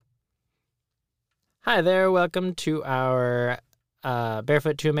Hi there, welcome to our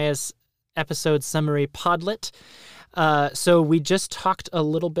Barefoot to Emmaus episode summary podlet. So we just talked a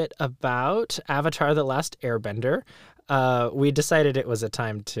little bit about Avatar: The Last Airbender. We decided it was a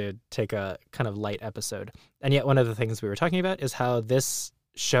time to take a kind of light episode. And yet one of the things we were talking about is how this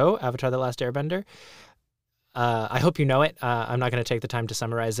show, Avatar: The Last Airbender, I hope you know it. I'm not going to take the time to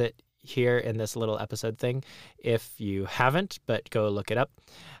summarize it here in this little episode thing if you haven't, but go look it up.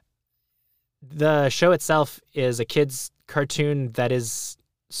 The show itself is a kid's cartoon that is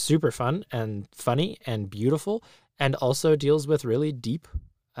super fun and funny and beautiful, and also deals with really deep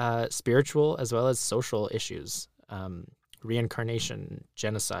spiritual as well as social issues. Reincarnation,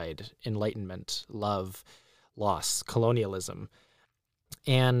 genocide, enlightenment, love, loss, colonialism.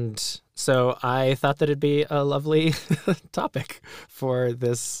 And so I thought that it'd be a lovely topic for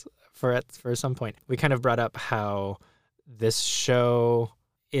this for some point. We kind of brought up how this show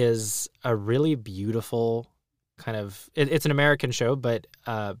is a really beautiful kind of it's an American show, but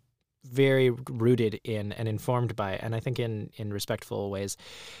very rooted in and informed by, and I think in respectful ways,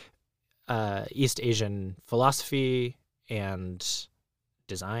 East Asian philosophy and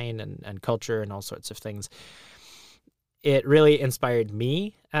design and culture and all sorts of things. It really inspired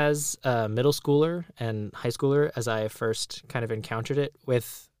me as a middle schooler and high schooler as I first kind of encountered it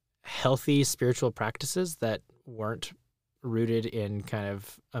with healthy spiritual practices that weren't rooted in kind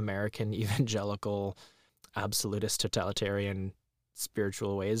of American evangelical, absolutist, totalitarian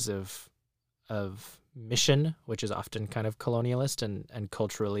spiritual ways of mission, which is often kind of colonialist and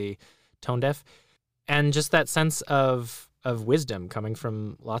culturally tone deaf, and just that sense of wisdom coming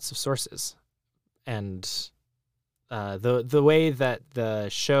from lots of sources. And the way that the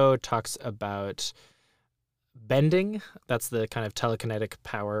show talks about bending, that's the kind of telekinetic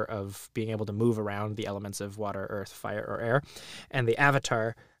power of being able to move around the elements of water, earth, fire, or air, and the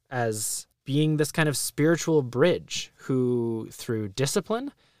avatar as being this kind of spiritual bridge who, through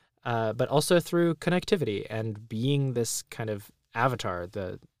discipline, but also through connectivity and being this kind of avatar,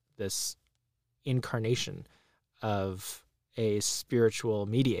 this incarnation of a spiritual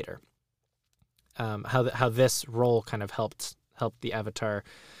mediator. How this role kind of helped the avatar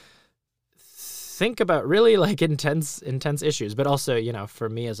think about really like intense issues, but also, you know, for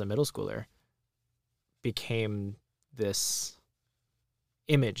me as a middle schooler, became this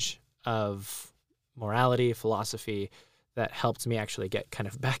image of morality, philosophy that helped me actually get kind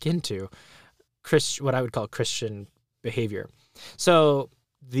of back into what I would call Christian behavior. So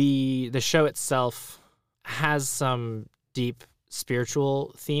the show itself has some deep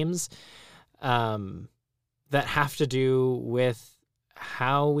spiritual themes that have to do with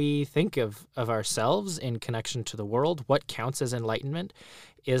how we think of ourselves in connection to the world. What counts as enlightenment?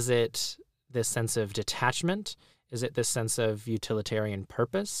 Is it this sense of detachment? Is it this sense of utilitarian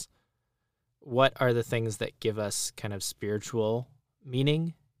purpose? What are the things that give us kind of spiritual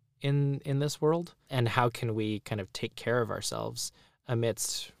meaning in this world? And how can we kind of take care of ourselves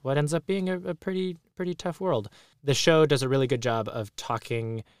amidst what ends up being a pretty tough world? The show does a really good job of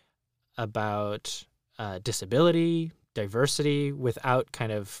talking about disability, diversity, without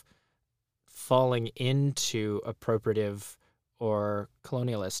kind of falling into appropriative or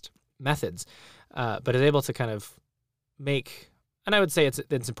colonialist methods, but is able to kind of make, and I would say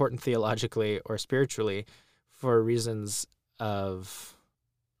it's important theologically or spiritually for reasons of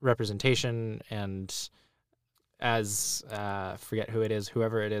representation and, as forget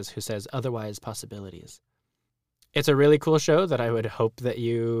whoever it is who says otherwise possibilities. It's a really cool show that I would hope that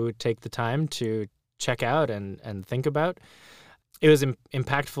you take the time to check out and think about. It was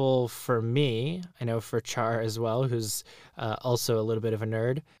impactful for me. I know for Char as well, who's also a little bit of a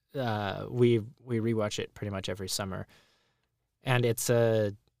nerd. We rewatch it pretty much every summer, and it's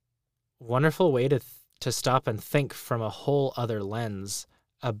a wonderful way to stop and think from a whole other lens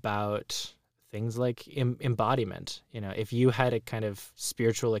about things like embodiment. You know, if you had a kind of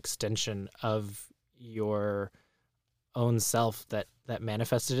spiritual extension of your own self that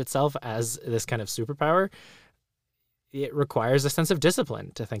manifested itself as this kind of superpower, it requires a sense of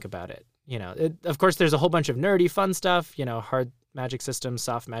discipline to think about it. You know, of course, there's a whole bunch of nerdy fun stuff, you know, hard magic systems,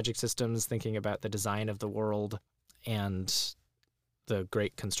 soft magic systems, thinking about the design of the world and the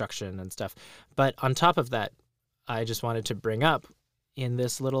great construction and stuff. But on top of that, I just wanted to bring up in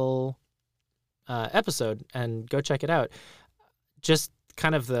this little episode, and go check it out, just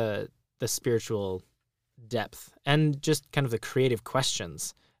kind of the spiritual depth and just kind of the creative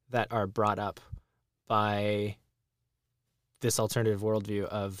questions that are brought up by this alternative worldview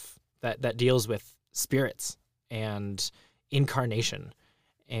of that deals with spirits and incarnation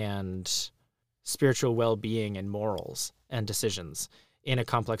and spiritual well-being and morals and decisions in a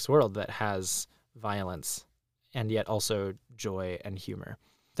complex world that has violence, and yet also joy and humor.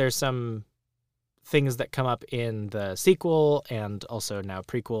 There's some things that come up in the sequel and also now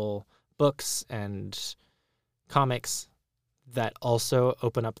prequel books and comics that also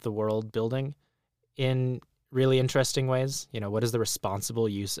open up the world building in really interesting ways. What is the responsible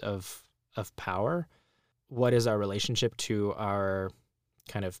use of power? What is our relationship to our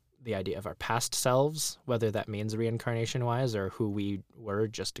kind of the idea of our past selves, whether that means reincarnation-wise or who we were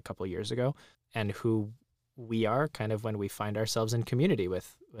just a couple years ago, and who we are kind of when we find ourselves in community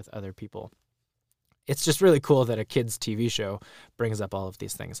with other people. It's just really cool that a kids' TV show brings up all of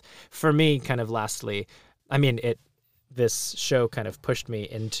these things. For me, kind of lastly, this show kind of pushed me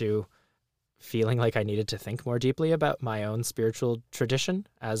into feeling like I needed to think more deeply about my own spiritual tradition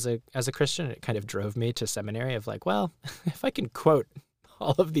as a Christian. It kind of drove me to seminary of like, well, if I can quote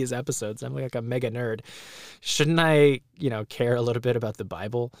all of these episodes, I'm like a mega nerd. Shouldn't I, care a little bit about the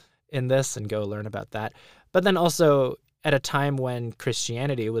Bible in this and go learn about that? But then also at a time when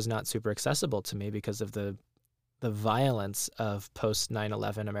Christianity was not super accessible to me because of the violence of post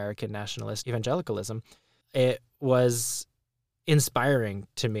 9/11 American nationalist evangelicalism, it was inspiring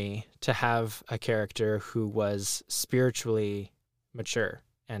to me to have a character who was spiritually mature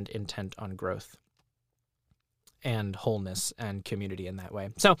and intent on growth and wholeness and community in that way.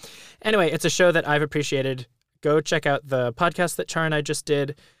 So anyway, it's a show that I've appreciated. Go check out the podcast that Char and I just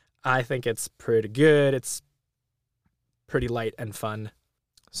did. I think it's pretty good. It's pretty light and fun.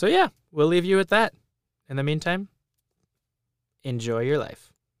 So yeah, we'll leave you with that. In the meantime, enjoy your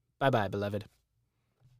life. Bye-bye, beloved.